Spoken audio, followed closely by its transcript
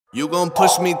You gon'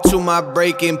 push me to my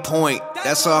breaking point,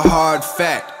 that's a hard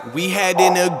fact. We had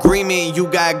an agreement, you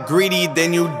got greedy,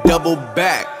 then you double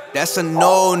back. That's a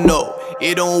no-no,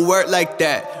 it don't work like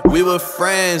that. We were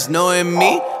friends, knowing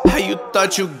me, how you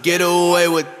thought you'd get away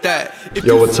with that?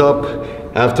 Yo, what's up?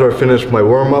 After I finish my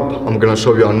warm-up, I'm gonna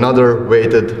show you another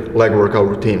weighted leg workout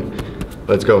routine.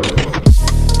 Let's go.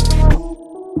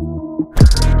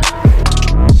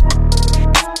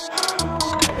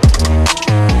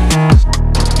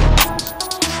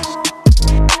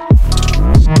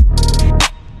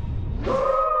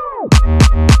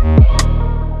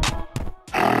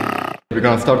 We're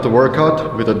gonna start the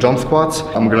workout with the jump squats.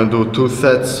 I'm gonna do 2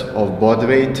 sets of body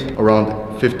weight,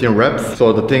 around 15 reps.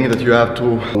 So the thing that you have to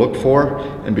look for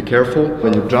and be careful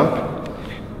when you jump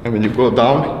and when you go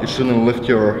down, you shouldn't lift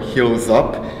your heels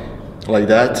up like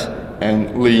that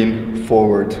and lean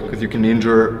forward because you can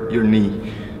injure your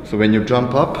knee. So when you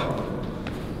jump up,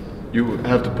 you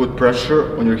have to put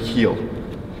pressure on your heel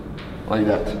like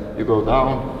that. You go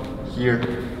down here,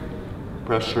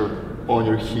 pressure on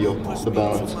your heel, the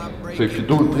balance. So if you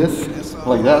do this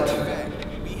like that,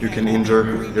 you can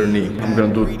injure your knee. I'm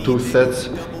gonna do 2 sets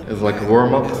as like a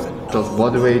warm-up, just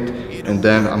body weight, and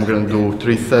then I'm gonna do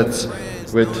 3 sets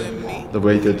with the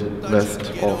weighted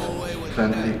vest of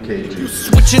 20 kg.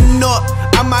 Switching up,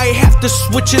 I might have to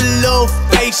switch a little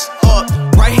face up.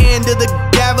 Right hand to the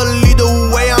gavel, either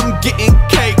way I'm getting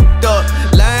caked up.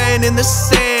 Lying in the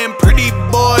sand, pretty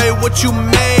boy, what you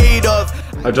made of?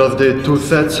 I just did 2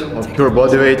 sets of pure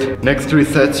body weight. Next 3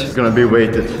 sets are gonna be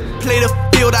weighted. Play the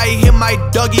field, I hit my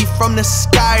Dougie from the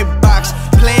skybox.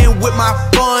 Playing with my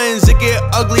funds, it get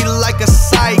ugly like a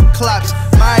cyclops.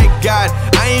 My God,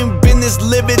 I ain't been this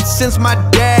livid since my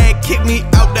dad kicked me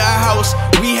out the house.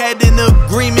 We had an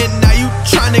agreement, now you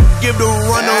tryna give the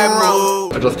run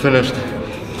around. I just finished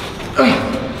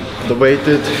the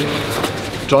weighted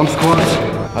jump squats.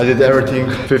 I did everything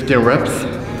 15 reps.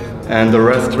 And the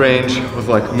rest range was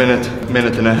like minute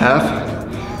and a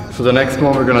half. So the next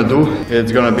one we're gonna do,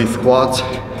 it's gonna be squats.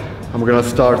 I'm gonna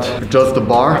start with just the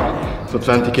bar, so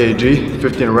 20 kg,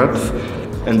 15 reps.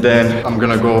 And then I'm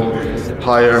gonna go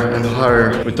higher and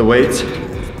higher with the weights.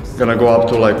 Gonna go up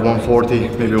to like 140,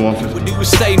 maybe 150. What do you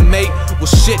say, mate? Well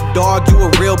shit, dog, you a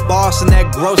real boss, and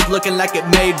that gross looking like it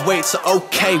made weight. So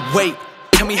okay, wait.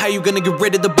 Tell me how you gonna get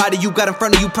rid of the body you got in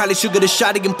front of you. Probably should get a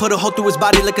shot and put a hole through his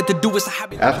body like a to-do is a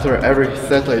habit. After every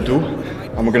set I do,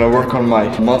 I'm gonna work on my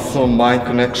muscle-mind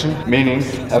connection. Meaning,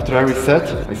 after every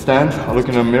set, I stand, I look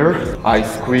in the mirror, I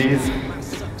squeeze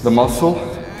the muscle,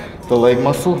 the leg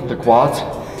muscle, the quads,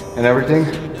 and everything.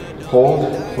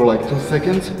 Hold for like 2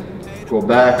 seconds, go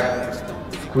back,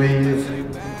 squeeze,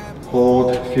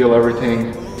 hold, feel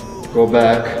everything, go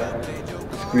back,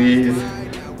 squeeze,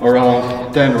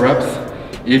 around 10 reps.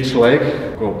 Each leg,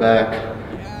 go back.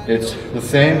 It's the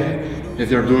same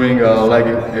as you're doing a leg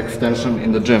extension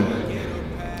in the gym.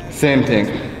 Same thing,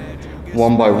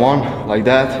 1 by 1, like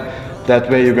that. That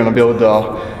way you're gonna build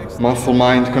the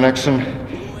muscle-mind connection,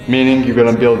 meaning you're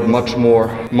gonna build much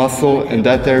more muscle in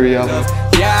that area.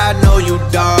 Yeah, I know you,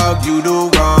 dog, you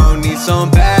do wrong, need some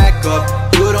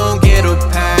backup. You don't get a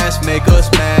pass, make us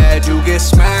mad, you get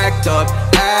smacked up.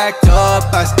 Act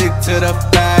up, I stick to the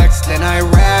facts, then I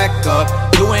rack up.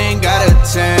 You ain't got a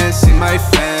chance, see my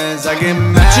fans, I get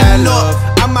mad up.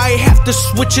 I might have to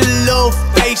switch a little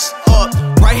face up.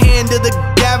 Right hand to the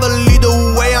gavel, either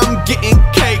way I'm getting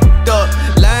caked up.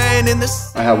 Lying in the...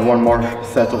 I have 1 more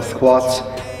set of squats,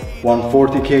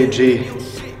 140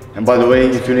 kg. And by the way,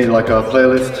 if you need like a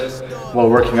playlist while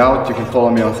working out, you can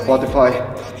follow me on Spotify.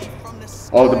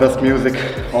 All the best music,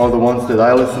 all the ones that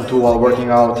I listen to while working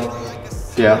out.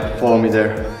 Yeah, follow me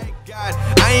there.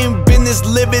 I ain't been this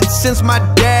livid since my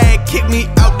dad kicked me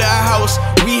out the house.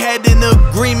 We had an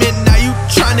agreement, now you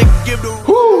tryna give the...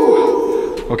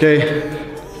 Woo!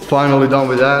 Okay, finally done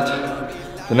with that.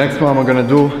 The next one I'm gonna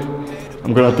do,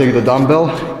 I'm gonna take the dumbbell,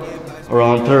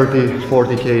 around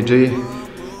 30-40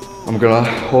 kg. I'm gonna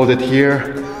hold it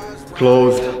here,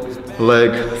 closed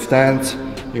leg stance.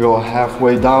 You go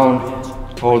halfway down,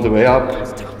 all the way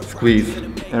up, squeeze,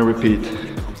 and repeat.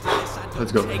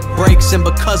 Let's go. Breaks, and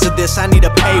because of this I need a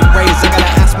pay raise. I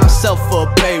gotta ask myself for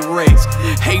a pay raise.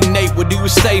 Hey Nate, what do you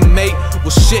say, mate?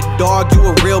 Well shit, dog, you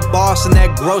a real boss, and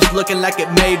that gross looking like it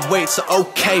made weight. So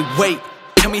okay, wait.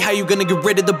 Tell me how you gonna get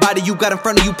rid of the body you got in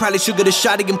front of you. Probably should get a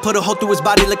shot and put a hole through his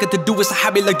body like a to-do is a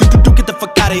habit. Like do get the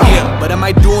fuck out of here. But am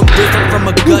I doing different from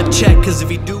a gut check? Cause if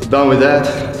he do... Done with that.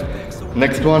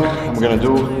 Next one I'm gonna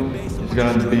do is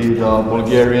gonna be the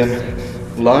Bulgarian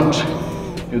lunge.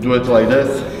 You do it like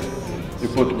this. You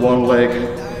put one leg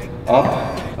up,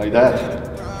 like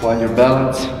that, find your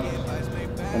balance,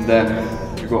 and then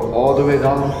you go all the way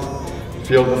down,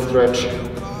 feel the stretch,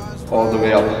 all the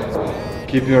way up.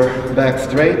 Keep your back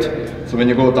straight, so when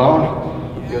you go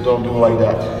down, you don't do like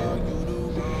that.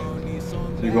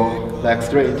 So you go back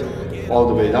straight, all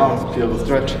the way down, feel the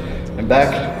stretch, and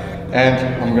back.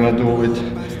 And I'm gonna do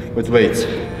it with weights.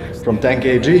 From 10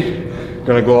 kg,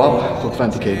 gonna go up to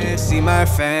 20 kg. See my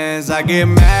fans, I get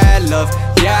mad love.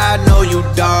 Yeah, I know you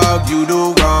dog, you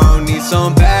do wrong, need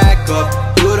some backup.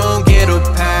 You don't get a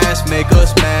pass, make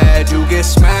us mad, you get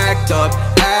smacked up.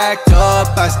 Act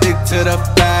up, I stick to the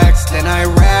facts, then I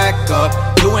rack up.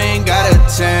 You ain't got a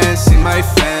chance, see my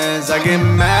fans, I get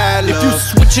mad love. If you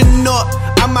switching up,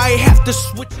 I might have to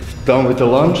switch. Done with the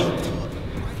lunge.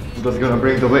 I'm just gonna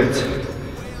bring the weight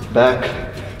back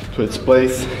to its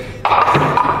place.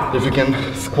 If you can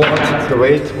squat the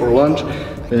weight or lunge,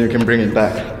 then you can bring it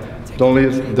back. Don't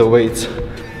leave the weights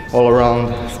all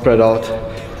around, spread out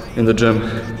in the gym.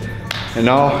 And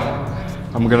now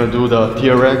I'm gonna do the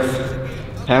TRX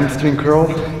hamstring curl.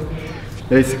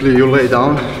 Basically, you lay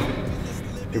down,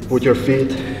 you put your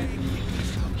feet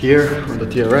here on the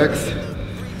TRX,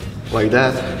 like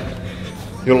that.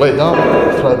 You lay down,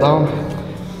 flat down,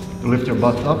 you lift your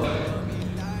butt up,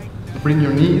 bring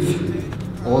your knees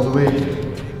all the way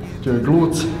to your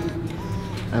glutes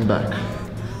and back.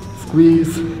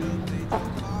 Squeeze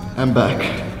and back.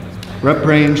 Rep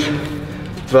range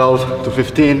 12 to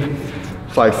 15,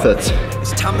 5 sets.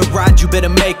 It's time to ride, you better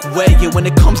make way. Yeah, when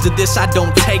it comes to this, I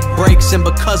don't take breaks. And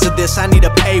because of this, I need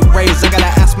a pay raise. I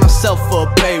gotta ask myself for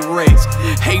a pay raise.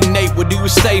 Hey Nate, what do you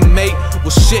say, mate? Well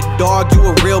shit, dog, you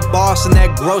a real boss. And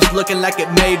that gross looking like it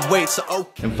made weight, so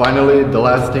okay. And finally, the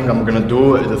last thing I'm gonna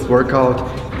do in this workout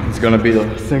is gonna be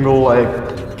the single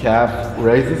leg calf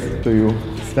raises. So you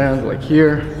stand like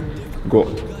here, go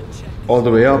all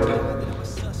the way up,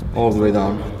 all the way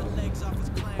down,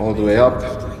 all the way up,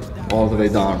 all the way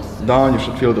down. Down, you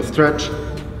should feel the stretch,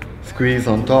 squeeze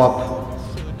on top,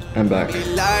 and back.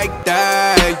 Like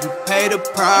that, you pay the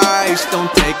price.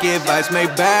 Don't take advice,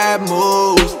 make bad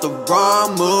moves, the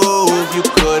wrong move. You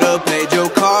could've paid your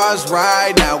cars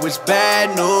right, now it's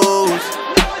bad news.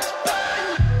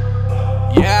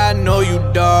 Yeah, I know you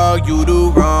dog, you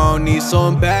do wrong, need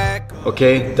some back.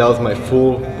 Okay, that was my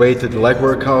full weighted leg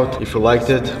workout. If you liked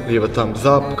it, leave a thumbs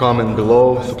up, comment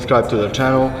below, subscribe to the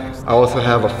channel. I also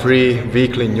have a free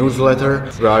weekly newsletter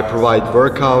where I provide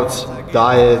workouts,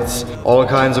 diets, all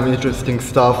kinds of interesting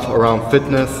stuff around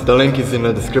fitness. The link is in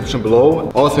the description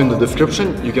below. Also in the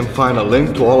description you can find a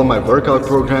link to all of my workout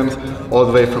programs, all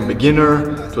the way from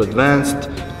beginner to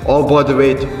advanced, all body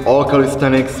weight, all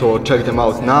calisthenics, so check them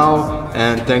out now,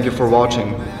 and thank you for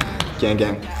watching. Gang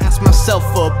gang. Ask myself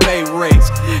for a pay raise.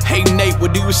 Hey Nate,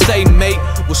 what do you say, mate?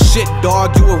 Well shit,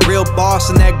 dog, you a real boss.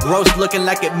 And that gross looking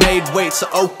like it made weight, so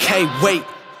okay, wait.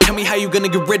 Tell me how you gonna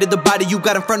get rid of the body you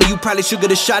got in front of you. Probably should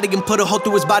get a shot and put a hole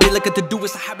through his body like a to-do.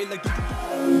 It's a habit like